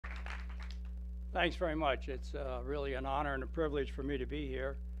Thanks very much. It's really an honor and a privilege for me to be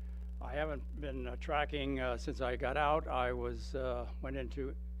here. I haven't been tracking since I got out. I went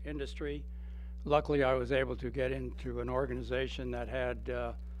into industry. Luckily, I was able to get into an organization that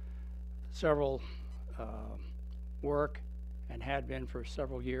had several work and had been for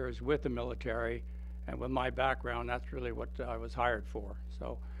several years with the military. And with my background, that's really what I was hired for.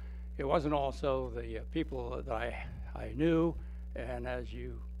 So it wasn't also the people that I knew, and as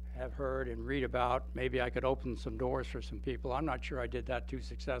you have heard and read about, maybe I could open some doors for some people. I'm not sure I did that too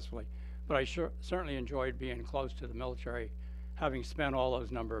successfully, but I certainly enjoyed being close to the military, having spent all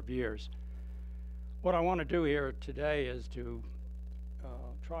those number of years. What I want to do here today is to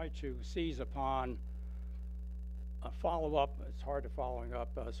try to seize upon a follow-up. It's hard to following up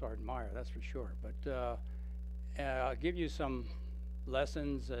Sergeant Meyer, that's for sure, but give you some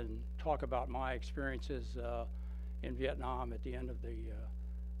lessons and talk about my experiences in Vietnam at the end of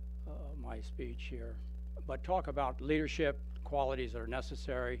my speech here, but talk about leadership qualities that are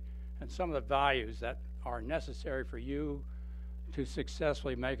necessary and some of the values that are necessary for you to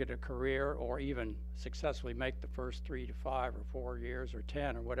successfully make it a career, or even successfully make the first 3 to 5 or 4 years or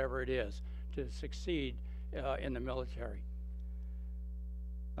 10 or whatever it is to succeed in the military.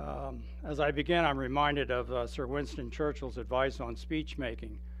 As I begin, I'm reminded of Sir Winston Churchill's advice on speech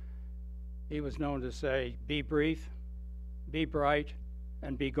making. He was known to say, be brief, be bright,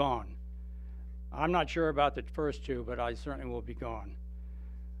 and be gone. I'm not sure about the first two, but I certainly will be gone.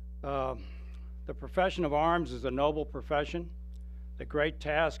 The profession of arms is a noble profession. The great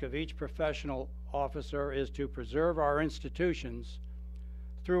task of each professional officer is to preserve our institutions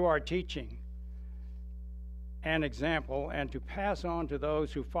through our teaching and example, and to pass on to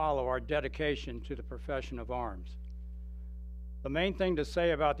those who follow our dedication to the profession of arms. The main thing to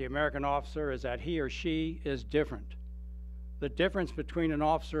say about the American officer is that he or she is different. The difference between an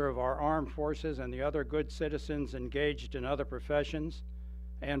officer of our armed forces and the other good citizens engaged in other professions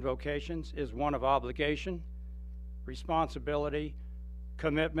and vocations is one of obligation, responsibility,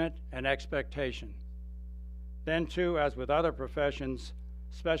 commitment, and expectation. Then too, as with other professions,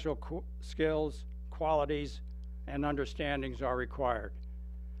 special skills, qualities, and understandings are required.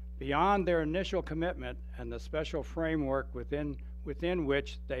 Beyond their initial commitment and the special framework within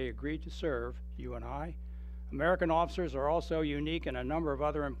which they agreed to serve, you and I, American officers are also unique in a number of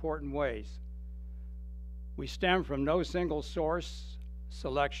other important ways. We stem from no single source,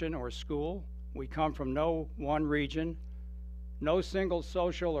 selection, or school. We come from no one region, no single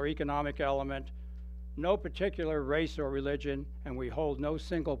social or economic element, no particular race or religion, and we hold no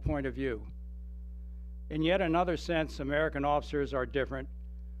single point of view. In yet another sense, American officers are different.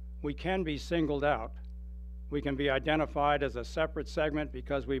 We can be singled out. We can be identified as a separate segment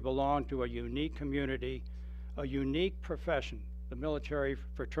because we belong to a unique community, a unique profession, the military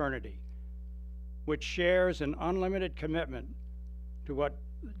fraternity, which shares an unlimited commitment to what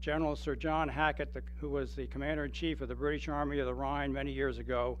General Sir John Hackett, who was the Commander-in-Chief of the British Army of the Rhine many years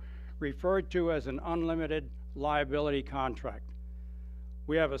ago, referred to as an unlimited liability contract.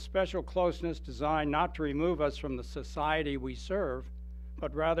 We have a special closeness designed not to remove us from the society we serve,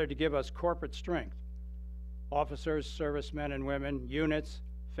 but rather to give us corporate strength. Officers, servicemen and women, units,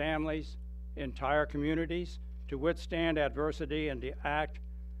 families, entire communities, to withstand adversity and to act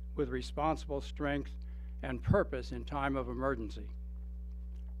with responsible strength and purpose in time of emergency.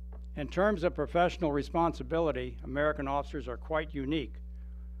 In terms of professional responsibility, American officers are quite unique.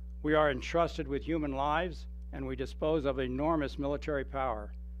 We are entrusted with human lives, and we dispose of enormous military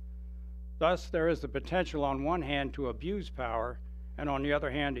power. Thus, there is the potential on one hand to abuse power, and on the other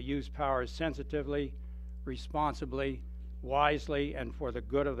hand to use power sensitively, responsibly, wisely, and for the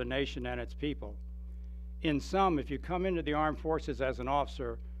good of the nation and its people. In sum, if you come into the armed forces as an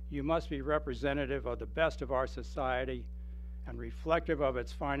officer, you must be representative of the best of our society and reflective of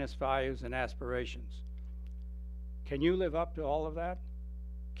its finest values and aspirations. Can you live up to all of that?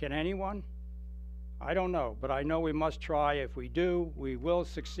 Can anyone? I don't know, but I know we must try. If we do, we will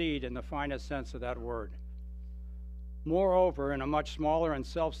succeed in the finest sense of that word. Moreover, in a much smaller and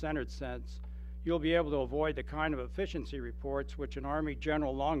self-centered sense, you'll be able to avoid the kind of efficiency reports which an Army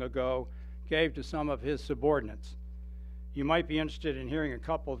general long ago gave to some of his subordinates. You might be interested in hearing a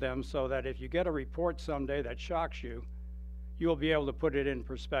couple of them so that if you get a report someday that shocks you, you'll be able to put it in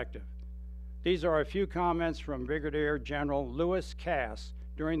perspective. These are a few comments from Brigadier General Lewis Cass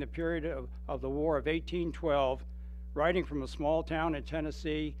during the period of the War of 1812, writing from a small town in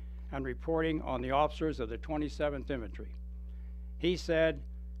Tennessee and reporting on the officers of the 27th Infantry. He said,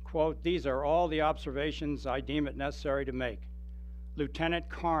 quote, "These are all the observations I deem it necessary to make. Lieutenant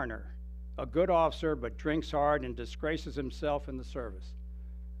Carner, a good officer but drinks hard and disgraces himself in the service."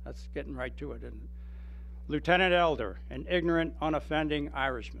 That's getting right to it, isn't it? Lieutenant Elder, an ignorant, unoffending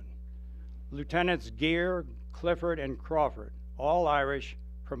Irishman. Lieutenants Gear, Clifford, and Crawford, all Irish,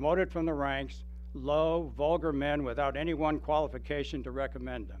 promoted from the ranks, low, vulgar men without any one qualification to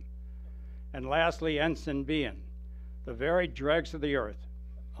recommend them. And lastly, Ensign Bean, the very dregs of the earth,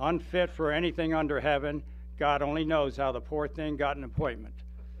 unfit for anything under heaven. God only knows how the poor thing got an appointment.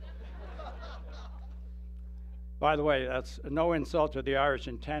 By the way, that's no insult to the Irish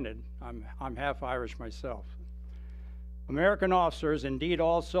intended. I'm half Irish myself. American officers, indeed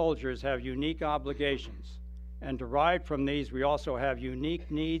all soldiers, have unique obligations, and derived from these, we also have unique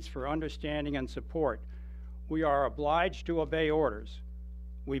needs for understanding and support. We are obliged to obey orders.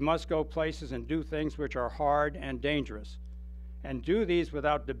 We must go places and do things which are hard and dangerous, and do these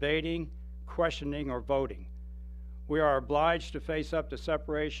without debating, questioning, or voting. We are obliged to face up to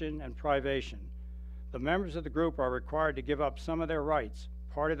separation and privation. The members of the group are required to give up some of their rights,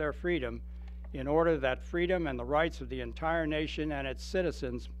 part of their freedom, in order that freedom and the rights of the entire nation and its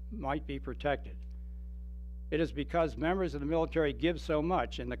citizens might be protected. It is because members of the military give so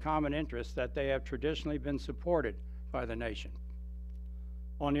much in the common interest that they have traditionally been supported by the nation.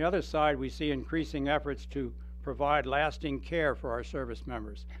 On the other side, we see increasing efforts to provide lasting care for our service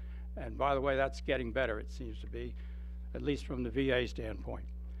members. And by the way, that's getting better, it seems to be, at least from the VA standpoint.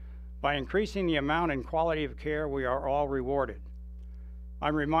 By increasing the amount and quality of care, we are all rewarded.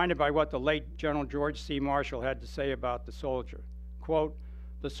 I'm reminded by what the late General George C. Marshall had to say about the soldier. Quote,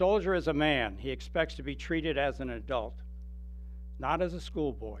 "The soldier is a man. He expects to be treated as an adult, not as a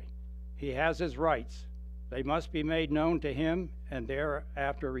schoolboy. He has his rights. They must be made known to him and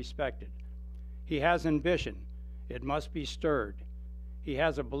thereafter respected. He has ambition. It must be stirred. He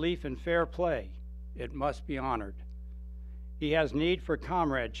has a belief in fair play. It must be honored. He has need for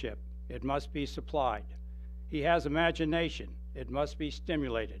comradeship. It must be supplied. He has imagination. It must be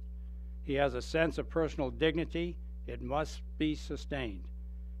stimulated. He has a sense of personal dignity. It must be sustained.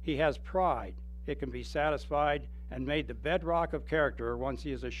 He has pride. It can be satisfied and made the bedrock of character once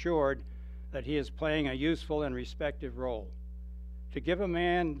he is assured that he is playing a useful and respected role. To give a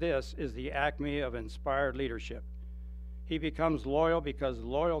man this is the acme of inspired leadership. He becomes loyal because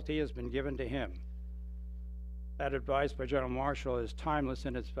loyalty has been given to him." That advice by General Marshall is timeless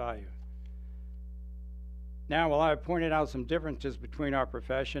in its value. Now, while I have pointed out some differences between our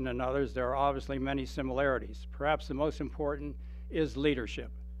profession and others, there are obviously many similarities. Perhaps the most important is leadership.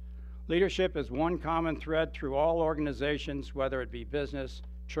 Leadership is one common thread through all organizations, whether it be business,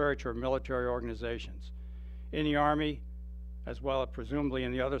 church, or military organizations. In the Army, as well as presumably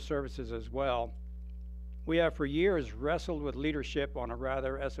in the other services as well, we have for years wrestled with leadership on a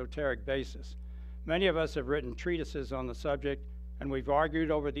rather esoteric basis. Many of us have written treatises on the subject, and we've argued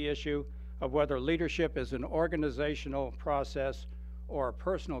over the issue of whether leadership is an organizational process or a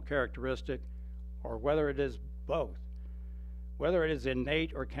personal characteristic, or whether it is both, whether it is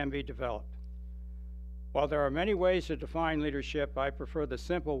innate or can be developed. While there are many ways to define leadership, I prefer the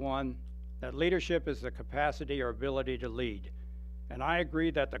simple one that leadership is the capacity or ability to lead. And I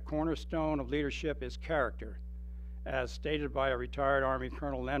agree that the cornerstone of leadership is character, as stated by a retired Army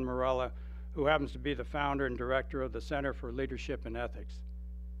Colonel Len Morella, who happens to be the founder and director of the Center for Leadership and Ethics.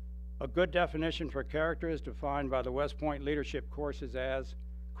 A good definition for character is defined by the West Point leadership courses as,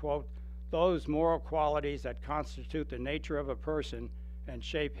 quote, "those moral qualities that constitute the nature of a person and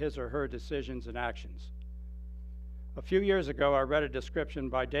shape his or her decisions and actions." A few years ago, I read a description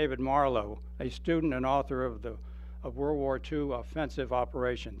by David Marlowe, a student and author of World War II offensive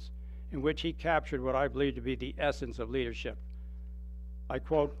operations, in which he captured what I believe to be the essence of leadership. I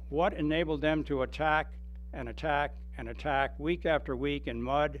quote, "What enabled them to attack and attack and attack week after week in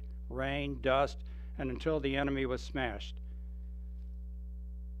mud, rain, dust, and until the enemy was smashed?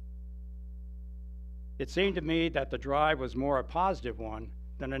 It seemed to me that the drive was more a positive one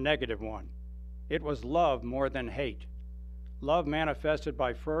than a negative one. It was love more than hate. Love manifested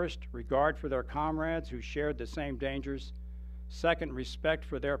by, first, regard for their comrades who shared the same dangers; second, respect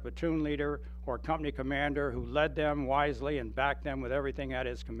for their platoon leader or company commander who led them wisely and backed them with everything at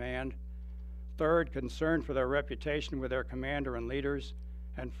his command; third, concern for their reputation with their commander and leaders;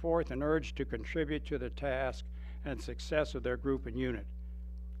 and fourth, an urge to contribute to the task and success of their group and unit."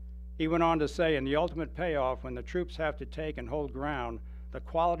 He went on to say, "In the ultimate payoff, when the troops have to take and hold ground, the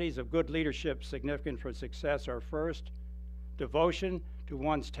qualities of good leadership significant for success are, first, devotion to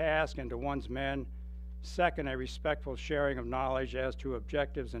one's task and to one's men; second, a respectful sharing of knowledge as to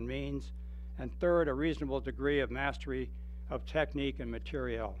objectives and means; and third, a reasonable degree of mastery of technique and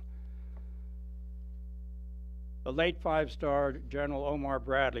materiel." The late five-star General Omar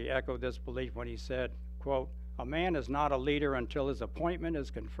Bradley echoed this belief when he said, quote, "A man is not a leader until his appointment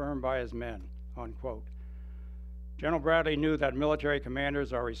is confirmed by his men," unquote. General Bradley knew that military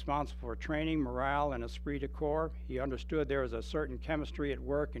commanders are responsible for training, morale, and esprit de corps. He understood there is a certain chemistry at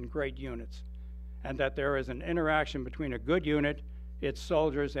work in great units, and that there is an interaction between a good unit, its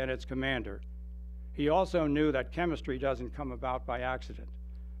soldiers, and its commander. He also knew that chemistry doesn't come about by accident,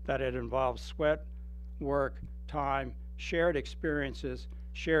 that it involves sweat, work, time, shared experiences,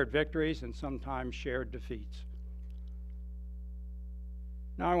 shared victories, and sometimes shared defeats.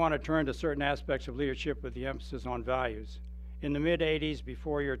 Now I want to turn to certain aspects of leadership with the emphasis on values. In the mid-'80s,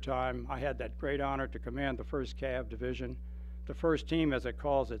 before your time, I had that great honor to command the 1st Cav Division, the first team as it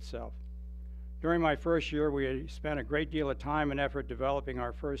calls itself. During my first year, we spent a great deal of time and effort developing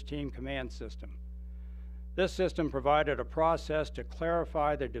our first team command system. This system provided a process to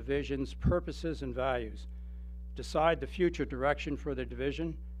clarify the division's purposes and values, decide the future direction for the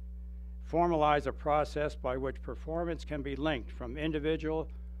division, formalize a process by which performance can be linked from individual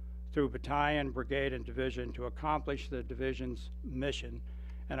through battalion, brigade, and division to accomplish the division's mission,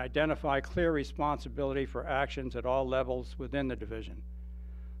 and identify clear responsibility for actions at all levels within the division.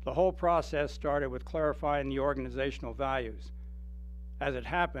 The whole process started with clarifying the organizational values. As it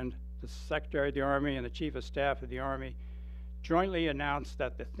happened, the Secretary of the Army and the Chief of Staff of the Army jointly announced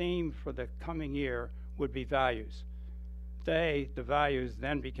that the theme for the coming year would be values. The values,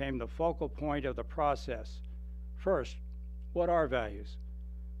 then became the focal point of the process. First, what are values?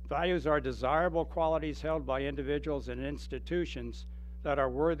 Values are desirable qualities held by individuals and institutions that are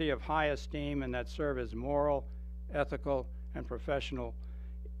worthy of high esteem and that serve as moral, ethical, and professional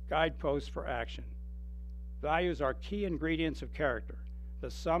guideposts for action. Values are key ingredients of character, the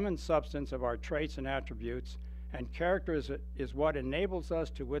sum and substance of our traits and attributes, and character is what enables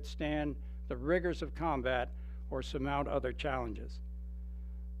us to withstand the rigors of combat or surmount other challenges.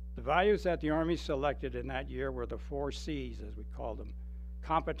 The values that the Army selected in that year were the 4 C's, as we call them: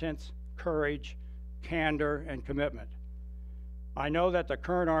 competence, courage, candor, and commitment. I know that the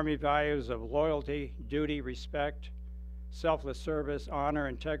current Army values of loyalty, duty, respect, selfless service, honor,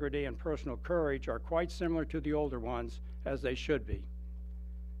 integrity, and personal courage are quite similar to the older ones, as they should be.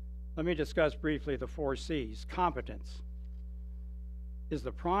 Let me discuss briefly the 4 C's. Competence is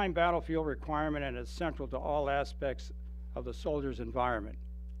the prime battlefield requirement and is central to all aspects of the soldier's environment.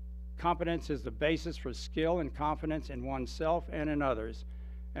 Competence is the basis for skill and confidence in oneself and in others,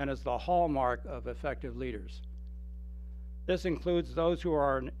 and is the hallmark of effective leaders. This includes those who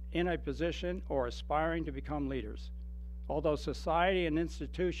are in a position or aspiring to become leaders. Although society and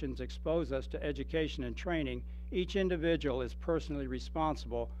institutions expose us to education and training, each individual is personally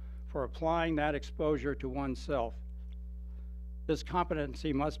responsible for applying that exposure to oneself. This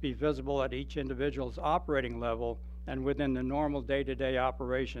competency must be visible at each individual's operating level and within the normal day-to-day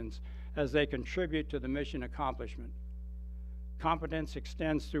operations as they contribute to the mission accomplishment. Competence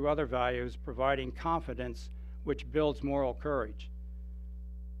extends through other values, providing confidence, which builds moral courage.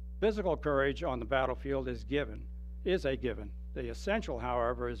 Physical courage on the battlefield is a given. The essential,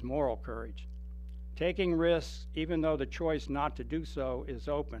 however, is moral courage. Taking risks, even though the choice not to do so is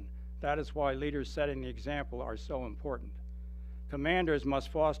open. That is why leaders setting the example are so important. Commanders must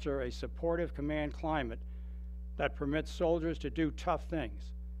foster a supportive command climate that permits soldiers to do tough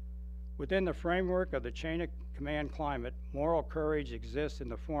things. Within the framework of the chain of command climate, moral courage exists in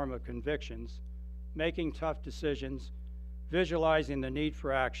the form of convictions, making tough decisions, visualizing the need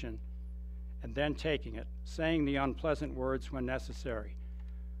for action, and then taking it, saying the unpleasant words when necessary.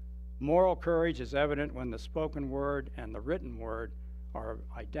 Moral courage is evident when the spoken word and the written word are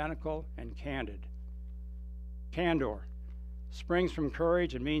identical and candid. Candor springs from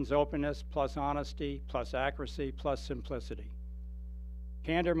courage and means openness plus honesty plus accuracy plus simplicity.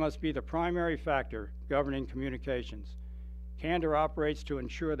 Candor must be the primary factor governing communications. Candor operates to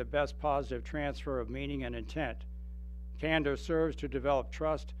ensure the best positive transfer of meaning and intent. Candor serves to develop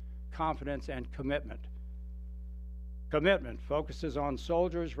trust, confidence, and commitment. Commitment focuses on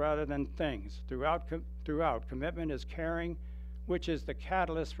soldiers rather than things. Throughout, commitment is caring, which is the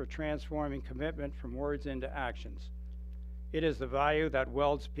catalyst for transforming commitment from words into actions. It is the value that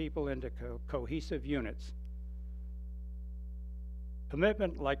welds people into cohesive units.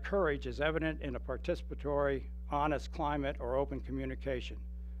 Commitment, like courage, is evident in a participatory, honest climate or open communication.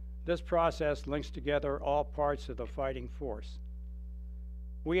 This process links together all parts of the fighting force.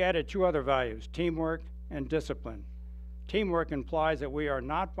 We added 2 other values, teamwork and discipline. Teamwork implies that we are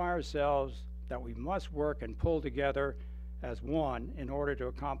not by ourselves, that we must work and pull together as one in order to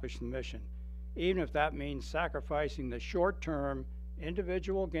accomplish the mission, even if that means sacrificing the short-term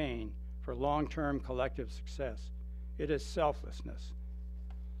individual gain for long-term collective success. It is selflessness.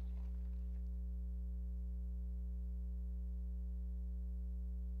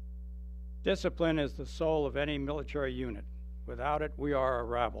 Discipline is the soul of any military unit. Without it, we are a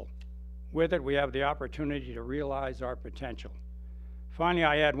rabble. With it, we have the opportunity to realize our potential. Finally,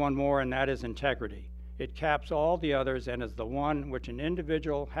 I add one more, and that is integrity. It caps all the others and is the one which an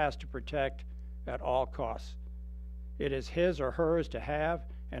individual has to protect at all costs. It is his or hers to have,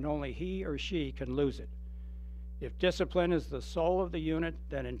 and only he or she can lose it. If discipline is the soul of the unit,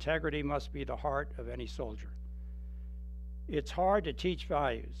 then integrity must be the heart of any soldier. It's hard to teach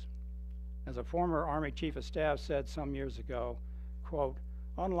values. As a former Army Chief of Staff said some years ago, quote,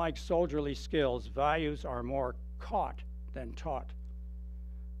 "Unlike soldierly skills, values are more caught than taught.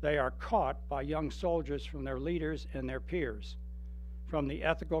 They are caught by young soldiers from their leaders and their peers, from the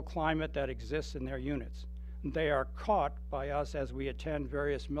ethical climate that exists in their units. They are caught by us as we attend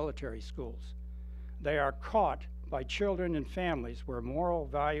various military schools. They are caught by children and families where moral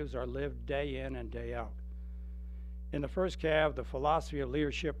values are lived day in and day out. In the first Cav, the philosophy of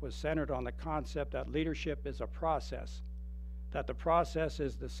leadership was centered on the concept that leadership is a process, that the process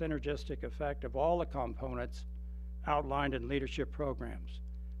is the synergistic effect of all the components outlined in leadership programs.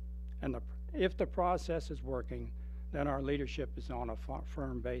 And if the process is working, then our leadership is on a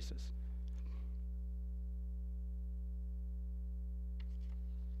firm basis.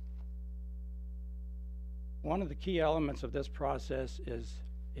 One of the key elements of this process is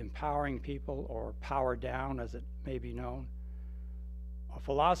empowering people, or power down as it may be known. A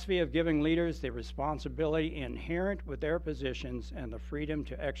philosophy of giving leaders the responsibility inherent with their positions and the freedom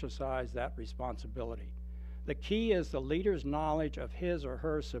to exercise that responsibility. The key is the leader's knowledge of his or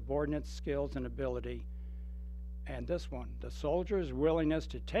her subordinate's skills and ability, and this one, the soldier's willingness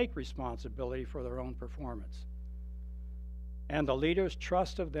to take responsibility for their own performance, and the leader's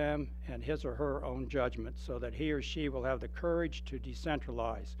trust of them and his or her own judgment so that he or she will have the courage to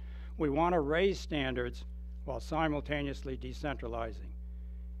decentralize. We want to raise standards while simultaneously decentralizing.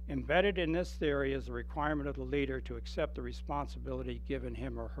 Embedded in this theory is the requirement of the leader to accept the responsibility given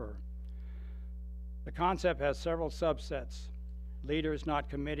him or her. The concept has several subsets. Leaders, not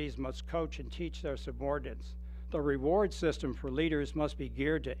committees, must coach and teach their subordinates. The reward system for leaders must be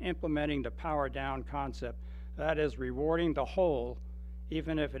geared to implementing the power down concept. That is, rewarding the whole,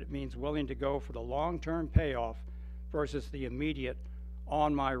 even if it means willing to go for the long-term payoff versus the immediate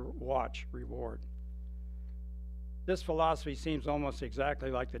on my watch reward. This philosophy seems almost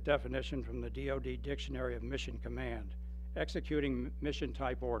exactly like the definition from the DoD Dictionary of Mission Command, executing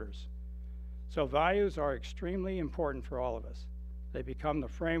mission-type orders. So values are extremely important for all of us. They become the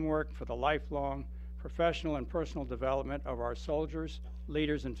framework for the lifelong professional and personal development of our soldiers,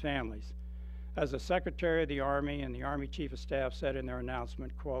 leaders, and families. As the Secretary of the Army and the Army Chief of Staff said in their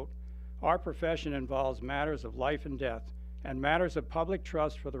announcement, quote, "Our profession involves matters of life and death and matters of public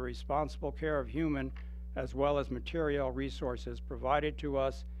trust for the responsible care of human as well as material resources provided to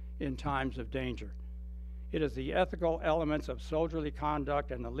us in times of danger. It is the ethical elements of soldierly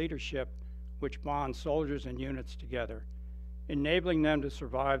conduct and the leadership which bond soldiers and units together, enabling them to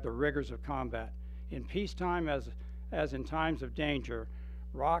survive the rigors of combat. In peacetime as in times of danger,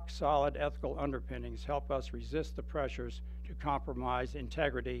 rock-solid ethical underpinnings help us resist the pressures to compromise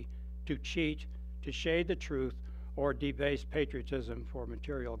integrity, to cheat, to shade the truth, or debase patriotism for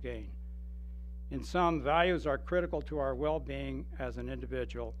material gain. In sum, values are critical to our well-being as an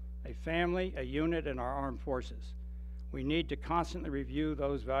individual, a family, a unit, and our armed forces. We need to constantly review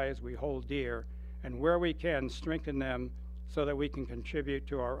those values we hold dear, and where we can, strengthen them so that we can contribute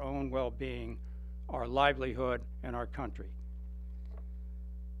to our own well-being, our livelihood, and our country.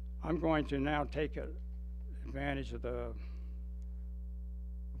 I'm going to now take advantage of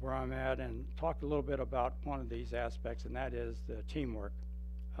where I'm at and talk a little bit about one of these aspects, and that is the teamwork.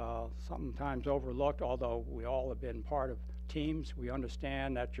 Sometimes overlooked, although we all have been part of teams. We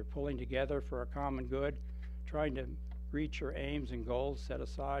understand that you're pulling together for a common good, trying to reach your aims and goals set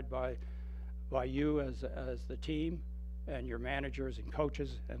aside by you as the team and your managers and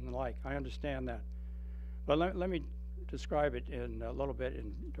coaches and the like. I understand that. But let me describe it in a little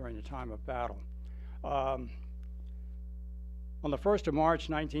bit during the time of battle. On the 1st of March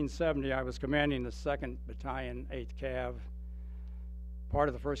 1970, I was commanding the 2nd Battalion, 8th Cav, part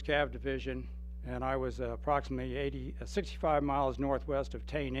of the 1st Cav Division, and I was approximately 65 miles northwest of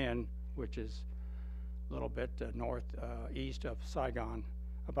Tay Ninh, which is a little bit northeast of Saigon,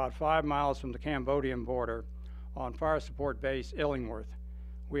 about 5 miles from the Cambodian border, on Fire Support Base Illingworth.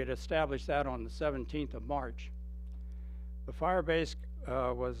 We had established that on the 17th of March. The fire base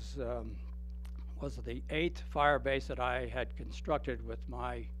was the 8th fire base that I had constructed with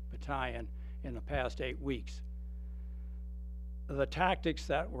my battalion in the past 8 weeks. The tactics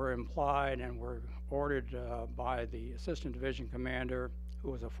that were implied and were ordered by the Assistant Division Commander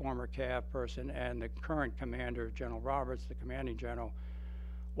who was a former CAV person, and the current commander, General Roberts, the commanding general,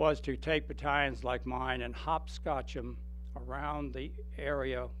 was to take battalions like mine and hopscotch them around the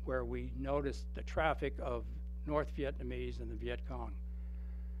area where we noticed the traffic of North Vietnamese and the Viet Cong.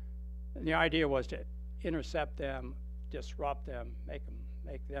 And the idea was to intercept them, disrupt them,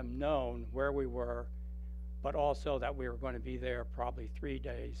 make them known where we were, but also that we were going to be there probably 3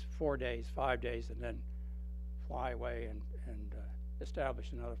 days, 4 days, 5 days, and then fly away and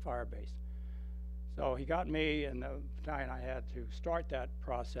establish another fire base. So he got me and the battalion I had to start that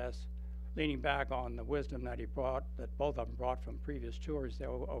process, leaning back on the wisdom that he brought, that both of them brought from previous tours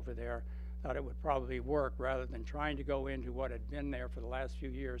over there, that it would probably work rather than trying to go into what had been there for the last few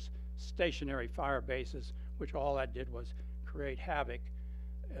years, stationary fire bases, which all that did was create havoc.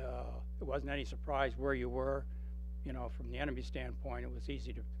 It wasn't any surprise where you were. You know, from the enemy standpoint, it was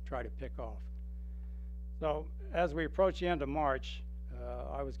easy to try to pick off. So as we approached the end of March,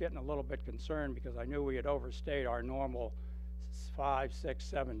 I was getting a little bit concerned because I knew we had overstayed our normal 5, 6,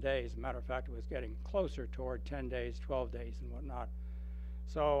 7 days. As a matter of fact, it was getting closer toward 10 days, 12 days and whatnot.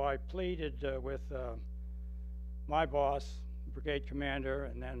 So I pleaded with my boss, brigade commander,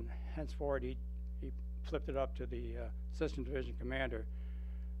 and then henceforward he flipped it up to the assistant division commander,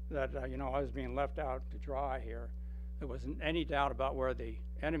 that you know, I was being left out to dry here. There wasn't any doubt about where the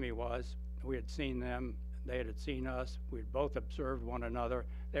enemy was. We had seen them, they had seen us. We had both observed one another.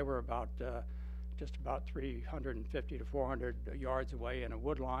 They were about just about 350 to 400 yards away in a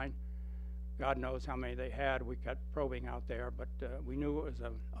wood line. God knows how many they had. We kept probing out there, but we knew it was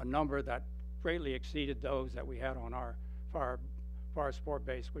a number that greatly exceeded those that we had on our fire support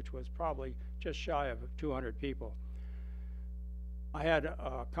base, which was probably just shy of 200 people. I had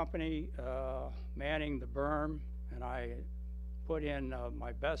a company manning the berm, and I put in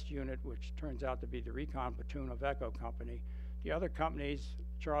my best unit, which turns out to be the recon platoon of Echo Company. The other companies,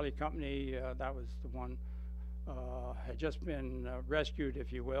 Charlie Company, that was the one, had just been rescued,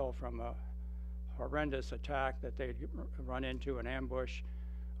 if you will, from a horrendous attack that they'd run into, an ambush,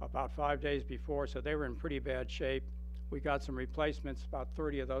 about 5 days before, so they were in pretty bad shape. We got some replacements. About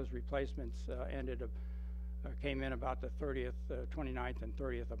 30 of those replacements came in about the 30th, 29th, and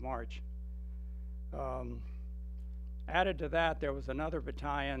 30th of March. Added to that, there was another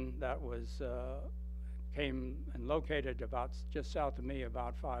battalion that was came and located about just south of me,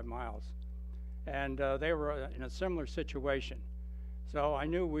 about 5 miles, and they were in a similar situation. So I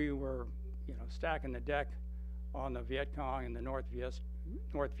knew we were, you know, stacking the deck on the Viet Cong and the North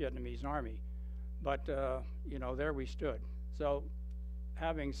Vietnamese Army, but you know, there we stood. So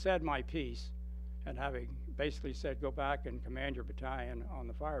having said my piece and having basically said go back and command your battalion on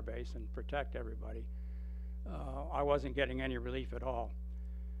the fire base and protect everybody, I wasn't getting any relief at all.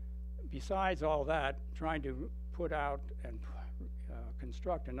 Besides all that, trying to put out and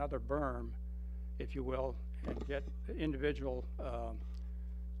construct another berm, if you will, and get individual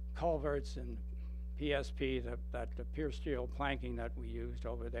culverts and PSP, that pure steel planking that we used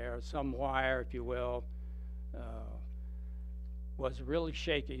over there, some wire, if you will, was really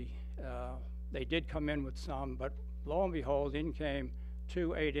shaky. They did come in with some, but lo and behold, in came 2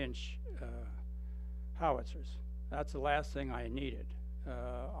 8-inch howitzers. That's the last thing I needed.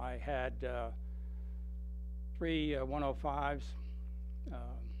 I had 3 105s.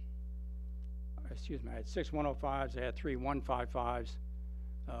 Excuse me, I had 6 105s. I had 3 155s.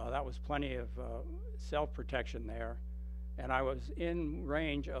 That was plenty of self-protection there. And I was in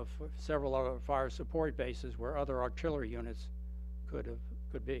range of several other fire support bases where other artillery units could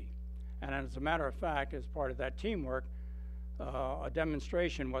be. And as a matter of fact, as part of that teamwork, a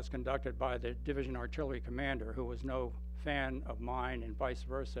demonstration was conducted by the division artillery commander, who was no fan of mine, and vice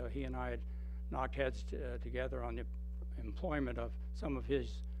versa. He and I had knocked heads together on the employment of some of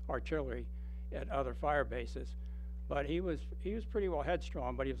his artillery at other fire bases. But he was pretty well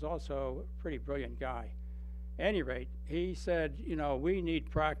headstrong, but he was also a pretty brilliant guy. At any rate, he said, you know, we need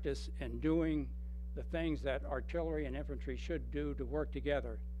practice in doing the things that artillery and infantry should do to work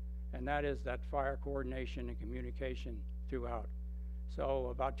together, and that is that fire coordination and communication throughout. So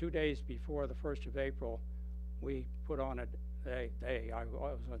about 2 days before the 1st of April, we put on I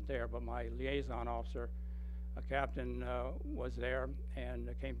wasn't there, but my liaison officer, a captain, was there and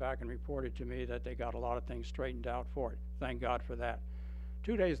came back and reported to me that they got a lot of things straightened out for it. Thank God for that.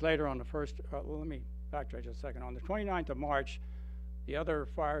 2 days later, on the first, well, let me backtrack just a second. On the 29th of March, the other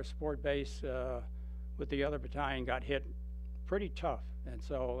fire support base with the other battalion got hit pretty tough. And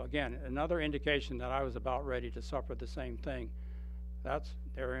so again, another indication that I was about ready to suffer the same thing.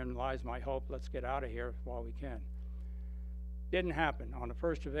 Therein lies my hope. Let's get out of here while we can. Didn't happen. On the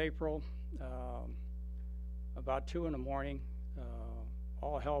 1st of April, about 2 in the morning,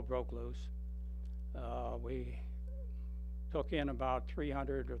 all hell broke loose. We took in about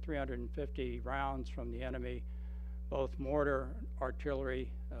 300 or 350 rounds from the enemy, both mortar,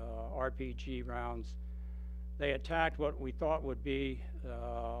 artillery, RPG rounds. They attacked what we thought would be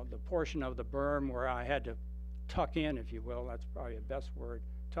the portion of the berm where I had to tuck in, if you will, that's probably the best word,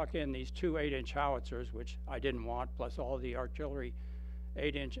 tuck in these two 8-inch howitzers, which I didn't want, plus all the artillery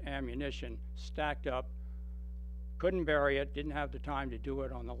 8-inch ammunition stacked up. Couldn't bury it, didn't have the time to do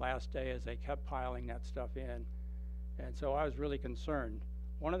it on the last day as they kept piling that stuff in. And so I was really concerned.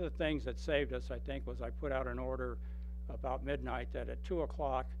 One of the things that saved us, I think, was I put out an order about midnight that at 2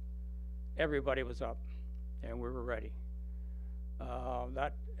 o'clock, everybody was up and we were ready.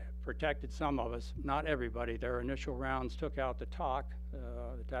 That protected some of us, not everybody. Their initial rounds took out the TOC,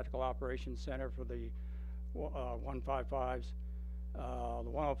 the Tactical Operations Center for the 155s. The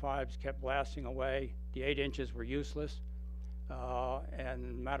 105s kept blasting away. The 8 inches were useless.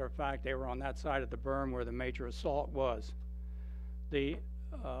 And matter of fact, they were on that side of the berm where the major assault was.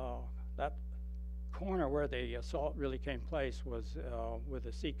 That corner where the assault really came place was with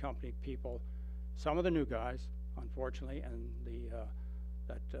the C Company people, some of the new guys, unfortunately, and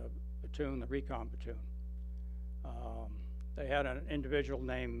that platoon, the recon platoon. They had an individual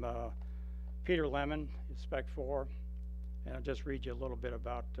named Peter Lemon, Spec 4, and I'll just read you a little bit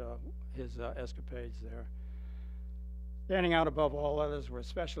about his escapades there. Standing out above all others were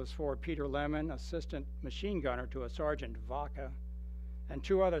Specialist 4 Peter Lemon, assistant machine gunner to a Sergeant Vaca, and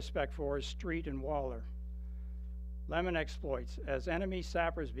two other Spec 4s, Street and Waller. Lemon exploits. As enemy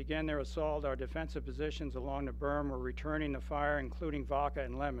sappers began their assault, our defensive positions along the berm were returning the fire, including Vaca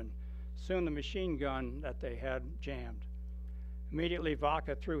and Lemon. Soon the machine gun that they had jammed. Immediately,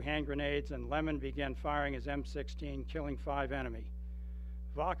 Vaca threw hand grenades and Lemon began firing his M16, killing 5 enemy.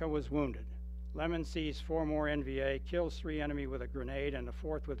 Vaca was wounded. Lemon seized 4 more NVA, kills 3 enemy with a grenade and a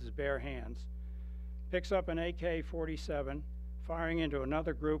 4th with his bare hands. Picks up an AK-47, firing into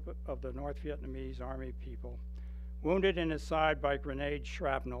another group of the North Vietnamese Army people. Wounded in his side by grenade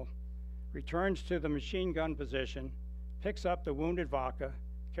shrapnel, returns to the machine gun position, picks up the wounded Vaca,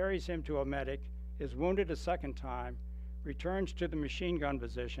 carries him to a medic, is wounded a second time, returns to the machine gun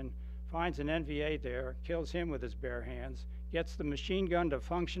position, finds an NVA there, kills him with his bare hands, gets the machine gun to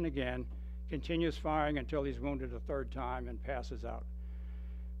function again, continues firing until he's wounded a 3rd time and passes out.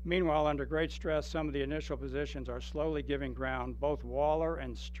 Meanwhile, under great stress, some of the initial positions are slowly giving ground, both Waller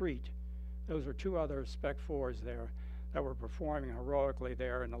and Street. Those were 2 other Spec 4s there that were performing heroically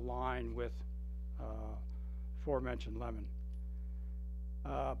there in a line with aforementioned Lemon.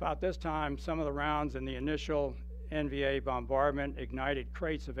 About this time, some of the rounds in the initial NVA bombardment ignited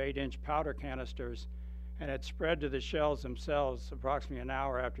crates of 8-inch powder canisters and had spread to the shells themselves approximately an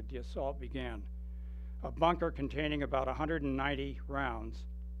hour after the assault began. A bunker containing about 190 rounds,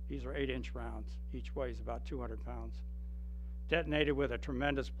 these are 8-inch rounds, each weighs about 200 pounds, detonated with a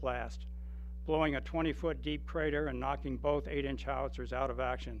tremendous blast, blowing a 20-foot deep crater and knocking both 8-inch howitzers out of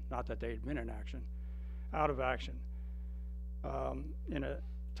action, not that they had been in action, out of action. In a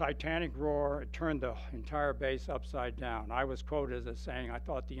titanic roar, it turned the entire base upside down. I was quoted as saying, I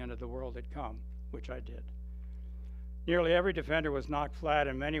thought the end of the world had come, which I did. Nearly every defender was knocked flat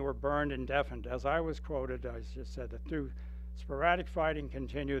and many were burned and deafened. As I was quoted, I just said that through sporadic fighting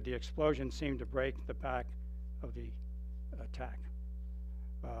continued, the explosion seemed to break the back of the attack.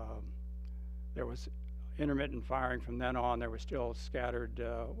 There was intermittent firing from then on. There was still scattered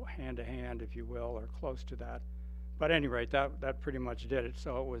hand-to-hand, if you will, or close to that. But at any rate, that pretty much did it.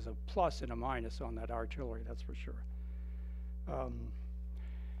 So it was a plus and a minus on that artillery, that's for sure.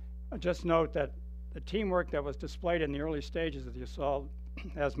 I'll just note that the teamwork that was displayed in the early stages of the assault,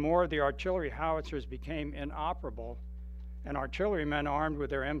 as more of the artillery howitzers became inoperable, and artillerymen armed with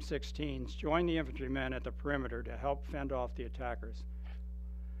their M16s joined the infantrymen at the perimeter to help fend off the attackers.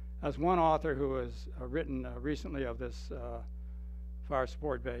 As one author who has written recently of this fire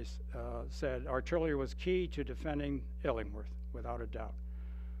support base said, artillery was key to defending Illingworth, without a doubt.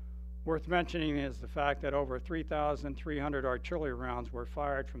 Worth mentioning is the fact that over 3,300 artillery rounds were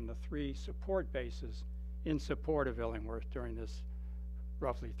fired from the 3 support bases in support of Illingworth during this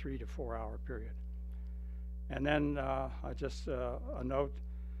roughly 3 to 4 hour period. And then just a note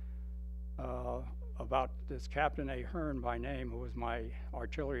about this Captain A. Hearn by name, who was my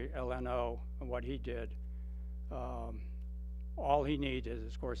artillery LNO, and what he did. All he needs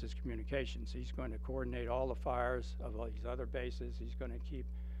is, of course, his communications. He's going to coordinate all the fires of all these other bases. He's going to keep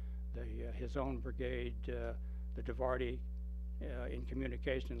his own brigade, the Devarty, in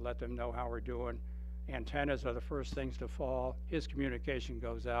communication and let them know how we're doing. Antennas are the first things to fall. His communication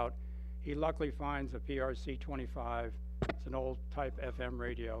goes out. He luckily finds a PRC-25 It's an old type FM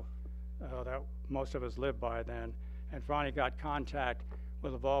radio that most of us lived by then, and finally got contact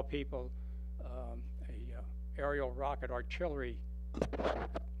with, of all people, a aerial rocket artillery,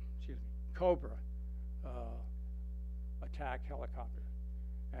 excuse me, Cobra attack helicopter.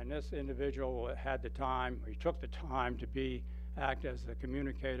 And this individual had the time, or he took the time to act as the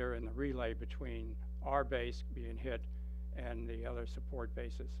communicator and the relay between our base being hit and the other support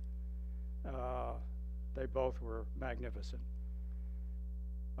bases. They both were magnificent.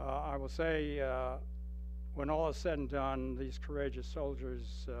 I will say, when all is said and done, these courageous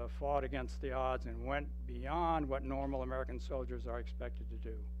soldiers fought against the odds and went beyond what normal American soldiers are expected to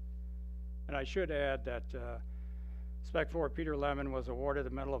do. And I should add that Spec 4 Peter Lemon was awarded the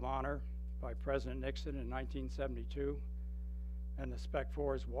Medal of Honor by President Nixon in 1972, and the Spec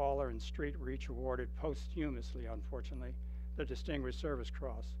 4's Waller and Street were each awarded posthumously, unfortunately, the Distinguished Service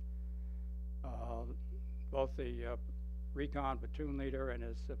Cross. Both the recon platoon leader and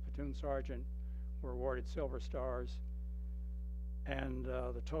his platoon sergeant were awarded Silver Stars, and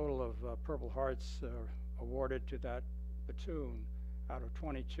the total of Purple Hearts awarded to that platoon, out of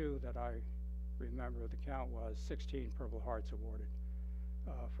 22 that I remember the count was, 16 Purple Hearts awarded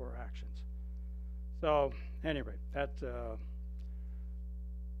for actions. So anyway, that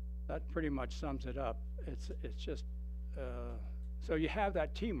pretty much sums it up. It's just so you have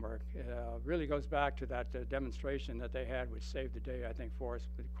that teamwork. Really goes back to that demonstration that they had, which saved the day, I think, for us,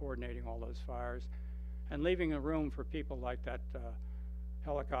 with coordinating all those fires and leaving a room for people like that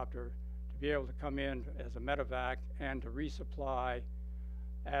helicopter to be able to come in as a medevac and to resupply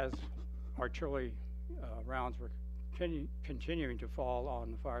as artillery rounds were continuing to fall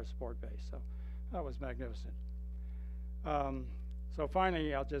on the fire support base. So that was magnificent. So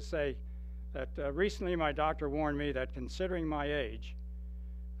finally, I'll just say that recently my doctor warned me that, considering my age,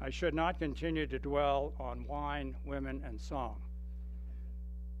 I should not continue to dwell on wine, women, and song.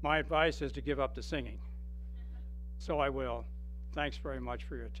 My advice is to give up the singing. So I will. Thanks very much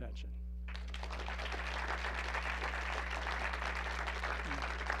for your attention.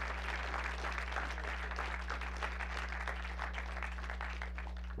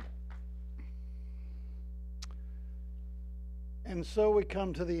 And so we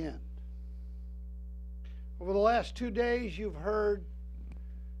come to the end. Over the last 2 days, you've heard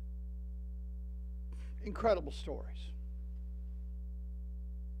incredible stories.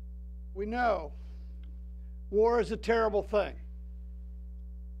 We know war is a terrible thing,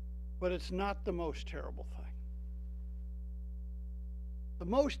 but it's not the most terrible thing. The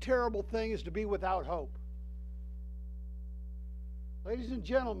most terrible thing is to be without hope. Ladies and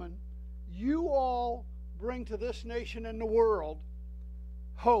gentlemen, you all bring to this nation and the world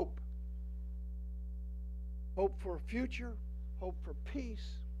hope. Hope for a future, hope for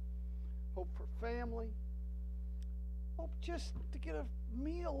peace, hope for family, hope just to get a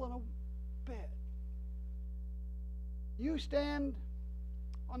meal and a bed. You stand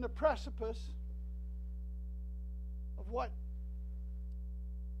on the precipice of what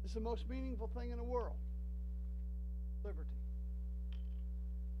is the most meaningful thing in the world: liberty,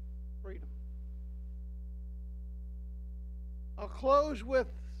 freedom. I'll close with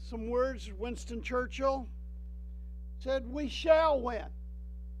some words Winston Churchill said: "We shall win,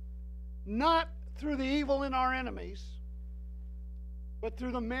 not through the evil in our enemies, but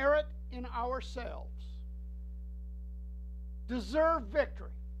through the merit in ourselves. Deserve victory,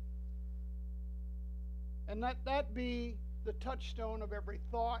 and let that be the touchstone of every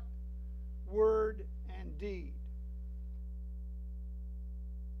thought, word, and deed."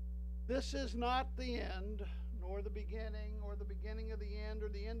 This is not the end, nor the beginning, or the beginning of the end, or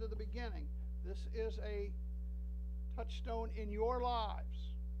the end of the beginning. This is a touchstone in your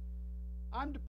lives. I'm